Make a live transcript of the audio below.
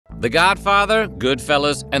The Godfather,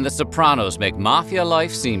 Goodfellas, and The Sopranos make mafia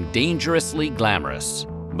life seem dangerously glamorous.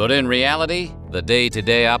 But in reality, the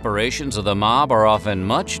day-to-day operations of the mob are often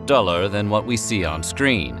much duller than what we see on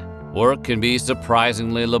screen. Work can be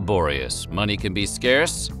surprisingly laborious, money can be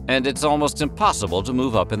scarce, and it's almost impossible to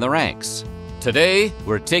move up in the ranks. Today,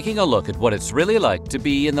 we're taking a look at what it's really like to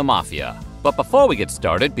be in the Mafia. But before we get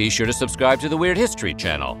started, be sure to subscribe to the Weird History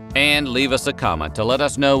channel and leave us a comment to let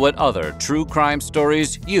us know what other true crime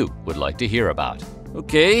stories you would like to hear about.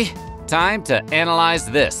 Okay, time to analyze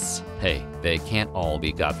this. Hey, they can't all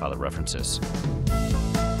be Godfather references.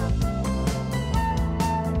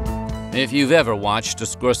 If you've ever watched a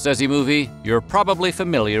Scorsese movie, you're probably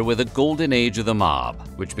familiar with the golden age of the mob,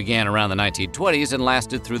 which began around the 1920s and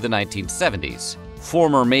lasted through the 1970s.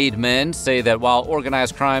 Former made men say that while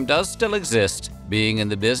organized crime does still exist, being in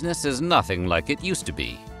the business is nothing like it used to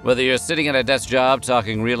be. Whether you're sitting at a desk job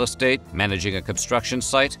talking real estate, managing a construction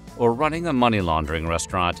site, or running a money laundering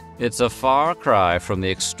restaurant, it's a far cry from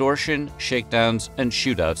the extortion, shakedowns, and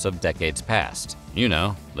shootouts of decades past. You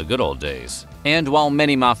know, the good old days. And while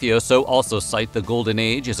many mafioso also cite the golden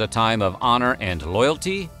age as a time of honor and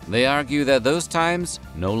loyalty, they argue that those times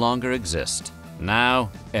no longer exist. Now,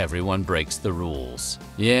 everyone breaks the rules.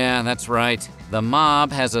 Yeah, that's right. The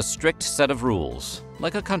mob has a strict set of rules,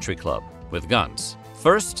 like a country club, with guns.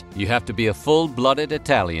 First, you have to be a full-blooded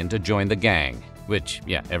Italian to join the gang, which,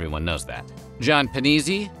 yeah, everyone knows that. John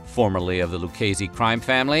Panizzi, formerly of the Lucchese crime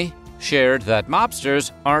family, shared that mobsters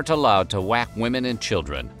aren't allowed to whack women and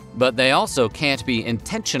children, but they also can't be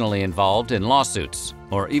intentionally involved in lawsuits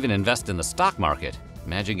or even invest in the stock market.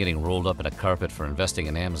 Imagine getting rolled up in a carpet for investing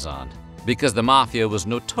in Amazon. Because the Mafia was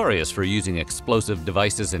notorious for using explosive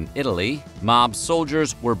devices in Italy, mob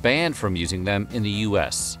soldiers were banned from using them in the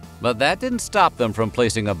US. But that didn't stop them from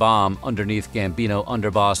placing a bomb underneath Gambino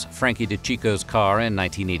underboss Frankie DeCicco's car in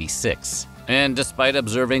 1986. And despite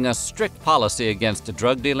observing a strict policy against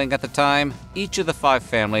drug dealing at the time, each of the 5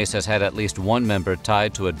 families has had at least one member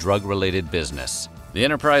tied to a drug-related business. The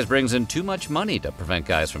enterprise brings in too much money to prevent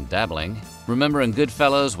guys from dabbling. Remember in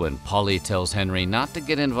Goodfellas when Paulie tells Henry not to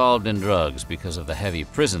get involved in drugs because of the heavy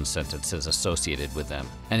prison sentences associated with them,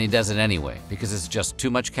 and he does it anyway because it's just too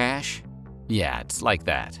much cash? Yeah, it's like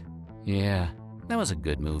that. Yeah, that was a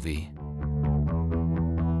good movie.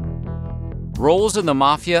 Roles in the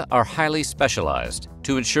Mafia are highly specialized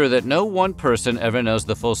to ensure that no one person ever knows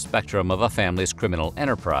the full spectrum of a family's criminal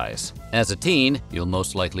enterprise. As a teen, you'll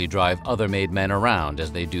most likely drive other made men around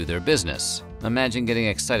as they do their business. Imagine getting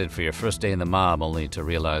excited for your first day in the mob only to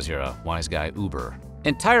realize you're a wise guy Uber.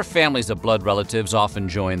 Entire families of blood relatives often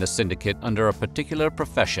join the syndicate under a particular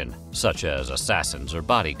profession, such as assassins or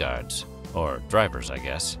bodyguards. Or drivers, I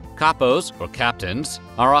guess. Capos, or captains,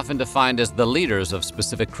 are often defined as the leaders of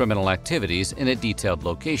specific criminal activities in a detailed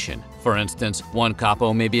location. For instance, one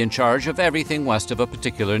capo may be in charge of everything west of a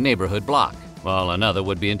particular neighborhood block, while another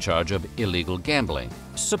would be in charge of illegal gambling.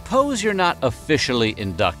 Suppose you're not officially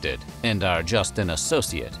inducted and are just an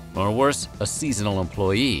associate, or worse, a seasonal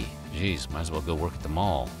employee. Geez, might as well go work at the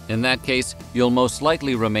mall. In that case, you'll most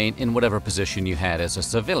likely remain in whatever position you had as a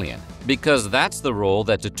civilian, because that's the role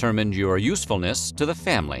that determined your usefulness to the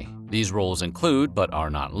family. These roles include, but are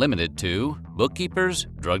not limited to, bookkeepers,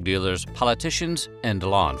 drug dealers, politicians, and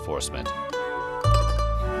law enforcement.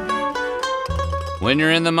 When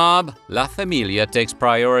you're in the mob, La Familia takes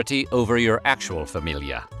priority over your actual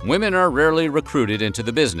familia. Women are rarely recruited into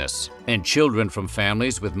the business, and children from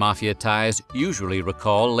families with mafia ties usually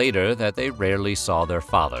recall later that they rarely saw their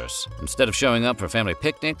fathers. Instead of showing up for family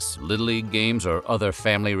picnics, Little League games, or other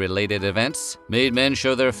family-related events, made men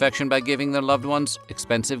show their affection by giving their loved ones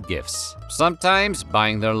expensive gifts. Sometimes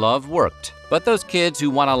buying their love worked, but those kids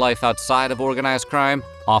who want a life outside of organized crime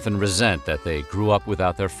often resent that they grew up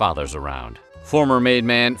without their fathers around. Former made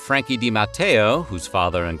man Frankie DiMatteo, whose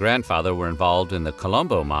father and grandfather were involved in the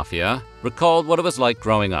Colombo Mafia, recalled what it was like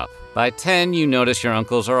growing up. By 10, you notice your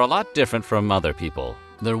uncles are a lot different from other people.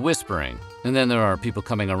 They're whispering, and then there are people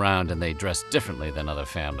coming around and they dress differently than other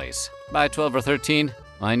families. By 12 or 13,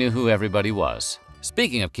 I knew who everybody was.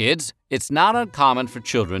 Speaking of kids, it's not uncommon for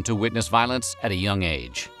children to witness violence at a young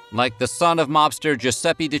age. Like the son of mobster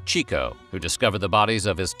Giuseppe DeCicco, who discovered the bodies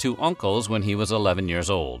of his 2 uncles when he was 11 years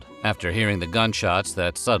old, after hearing the gunshots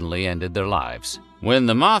that suddenly ended their lives. When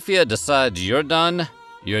the Mafia decides you're done,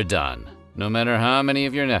 no matter how many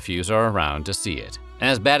of your nephews are around to see it.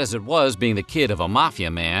 As bad as it was being the kid of a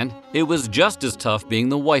Mafia man, it was just as tough being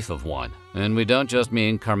the wife of one. And we don't just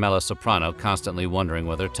mean Carmela Soprano constantly wondering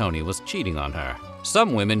whether Tony was cheating on her.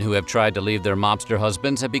 Some women who have tried to leave their mobster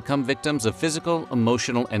husbands have become victims of physical,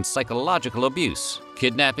 emotional, and psychological abuse,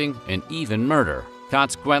 kidnapping, and even murder.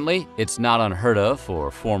 Consequently, it's not unheard of for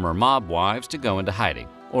former mob wives to go into hiding,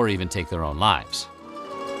 or even take their own lives.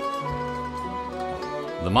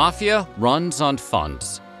 The Mafia runs on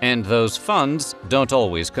funds, and those funds don't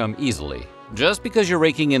always come easily. Just because you're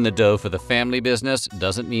raking in the dough for the family business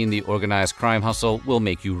doesn't mean the organized crime hustle will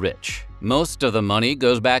make you rich. Most of the money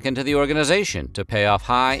goes back into the organization to pay off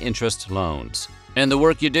high-interest loans. And the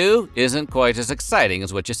work you do isn't quite as exciting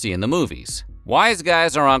as what you see in the movies. Wise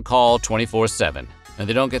guys are on call 24/7, and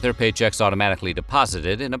they don't get their paychecks automatically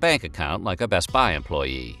deposited in a bank account like a Best Buy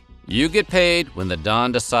employee. You get paid when the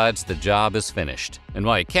Don decides the job is finished. And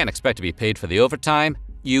while you can't expect to be paid for the overtime,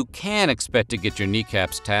 you can expect to get your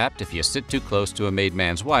kneecaps tapped if you sit too close to a made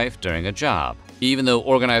man's wife during a job. Even though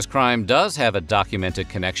organized crime does have a documented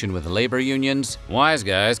connection with labor unions, wise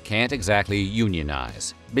guys can't exactly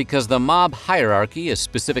unionize. Because the mob hierarchy is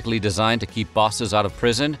specifically designed to keep bosses out of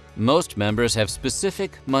prison, most members have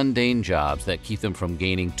specific mundane jobs that keep them from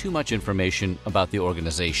gaining too much information about the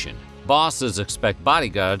organization. Bosses expect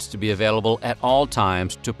bodyguards to be available at all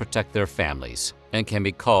times to protect their families, and can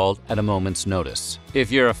be called at a moment's notice.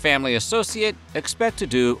 If you're a family associate, expect to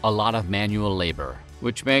do a lot of manual labor,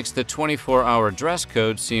 which makes the 24-hour dress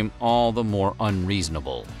code seem all the more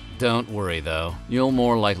unreasonable. Don't worry though, you'll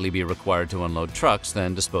more likely be required to unload trucks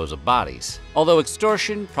than dispose of bodies. Although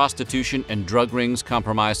extortion, prostitution, and drug rings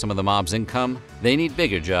compromise some of the mob's income, they need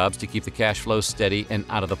bigger jobs to keep the cash flow steady and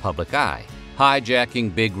out of the public eye.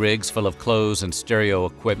 Hijacking big rigs full of clothes and stereo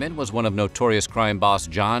equipment was one of notorious crime boss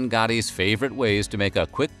John Gotti's favorite ways to make a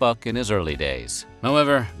quick buck in his early days.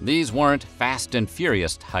 However, these weren't Fast and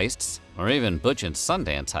Furious heists, or even Butch and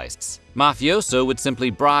Sundance heists. Mafioso would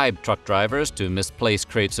simply bribe truck drivers to misplace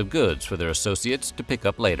crates of goods for their associates to pick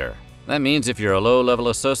up later. That means if you're a low-level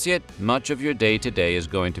associate, much of your day-to-day is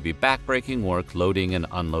going to be backbreaking work loading and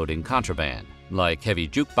unloading contraband, like heavy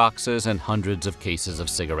jukeboxes and hundreds of cases of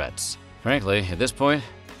cigarettes. Frankly, at this point,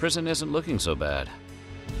 prison isn't looking so bad.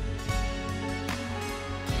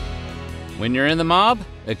 When you're in the mob,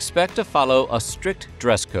 expect to follow a strict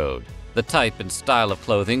dress code. The type and style of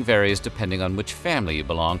clothing varies depending on which family you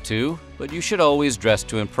belong to, but you should always dress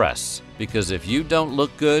to impress, because if you don't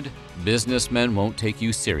look good, businessmen won't take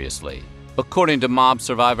you seriously. According to mob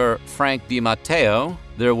survivor Frank DiMatteo,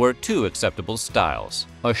 there were two acceptable styles: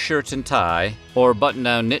 a shirt and tie, or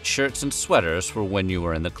button-down knit shirts and sweaters for when you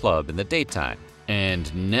were in the club in the daytime.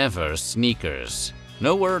 And never sneakers.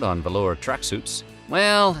 No word on velour tracksuits.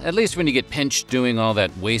 Well, at least when you get pinched doing all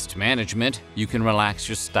that waste management, you can relax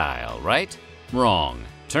your style, right? Wrong.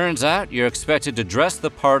 Turns out you're expected to dress the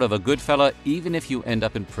part of a good fella even if you end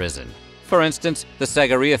up in prison. For instance, the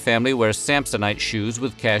Sagaria family wears Samsonite shoes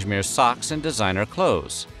with cashmere socks and designer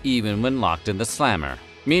clothes, even when locked in the slammer.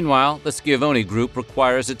 Meanwhile, the Schiavone group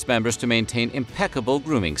requires its members to maintain impeccable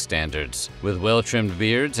grooming standards, with well-trimmed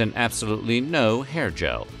beards and absolutely no hair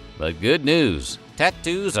gel. But good news,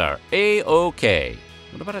 tattoos are A-OK.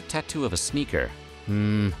 What about a tattoo of a sneaker?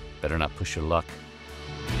 Better not push your luck.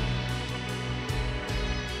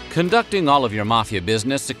 Conducting all of your mafia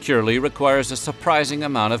business securely requires a surprising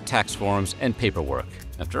amount of tax forms and paperwork.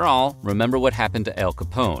 After all, remember what happened to Al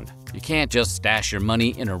Capone. You can't just stash your money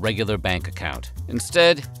in a regular bank account.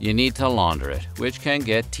 Instead, you need to launder it, which can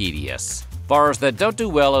get tedious. Bars that don't do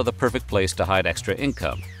well are the perfect place to hide extra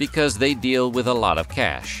income, because they deal with a lot of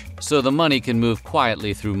cash. So the money can move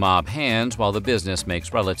quietly through mob hands while the business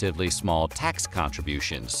makes relatively small tax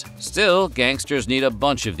contributions. Still, gangsters need a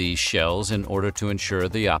bunch of these shells in order to ensure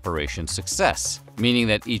the operation's success, meaning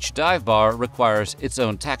that each dive bar requires its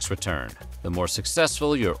own tax return. The more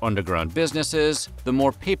successful your underground business is, the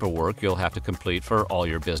more paperwork you'll have to complete for all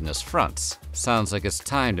your business fronts. Sounds like it's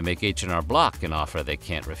time to make H&R Block an offer they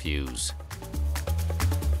can't refuse.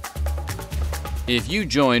 If you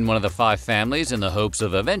join one of the 5 families in the hopes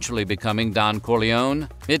of eventually becoming Don Corleone,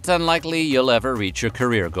 it's unlikely you'll ever reach your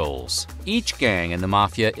career goals. Each gang in the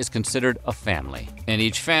Mafia is considered a family, and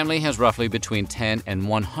each family has roughly between 10 and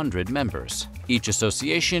 100 members. Each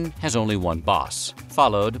association has only one boss,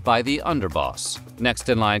 followed by the underboss. Next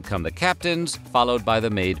in line come the captains, followed by the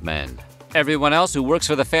made men. Everyone else who works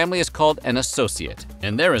for the family is called an associate,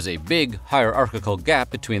 and there is a big hierarchical gap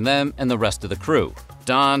between them and the rest of the crew.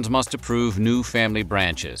 Dons must approve new family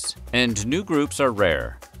branches, and new groups are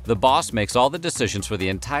rare. The boss makes all the decisions for the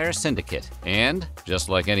entire syndicate and, just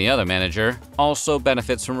like any other manager, also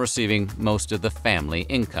benefits from receiving most of the family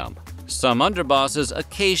income. Some underbosses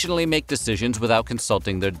occasionally make decisions without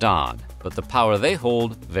consulting their Don, but the power they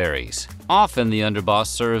hold varies. Often the underboss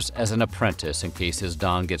serves as an apprentice in case his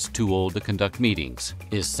Don gets too old to conduct meetings,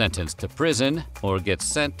 is sentenced to prison, or gets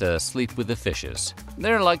sent to sleep with the fishes.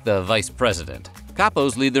 They're like the vice president.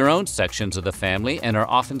 Capos lead their own sections of the family and are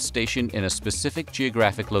often stationed in a specific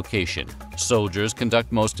geographic location. Soldiers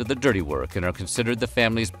conduct most of the dirty work and are considered the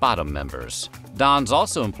family's bottom members. Dons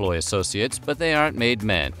also employ associates, but they aren't made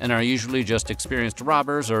men and are usually just experienced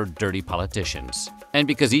robbers or dirty politicians. And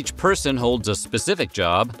because each person holds a specific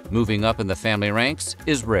job, moving up in the family ranks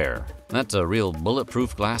is rare. That's a real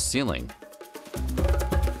bulletproof glass ceiling.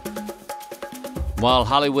 While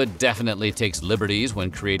Hollywood definitely takes liberties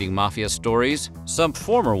when creating mafia stories, some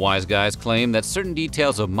former wise guys claim that certain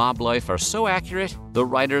details of mob life are so accurate, the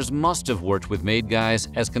writers must have worked with made guys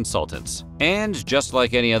as consultants. And just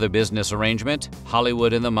like any other business arrangement,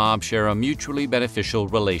 Hollywood and the mob share a mutually beneficial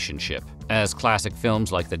relationship. As classic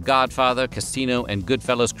films like The Godfather, Casino, and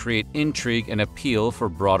Goodfellas create intrigue and appeal for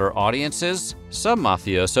broader audiences, some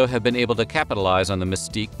mafioso have been able to capitalize on the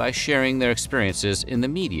mystique by sharing their experiences in the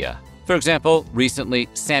media. For example, recently,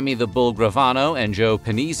 Sammy the Bull Gravano and Joe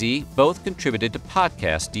Panizzi both contributed to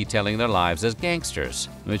podcasts detailing their lives as gangsters,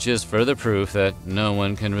 which is further proof that no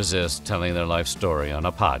one can resist telling their life story on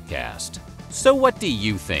a podcast. So what do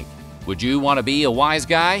you think? Would you want to be a wise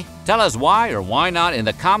guy? Tell us why or why not in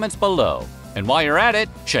the comments below. And while you're at it,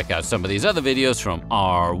 check out some of these other videos from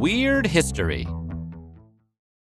our weird history.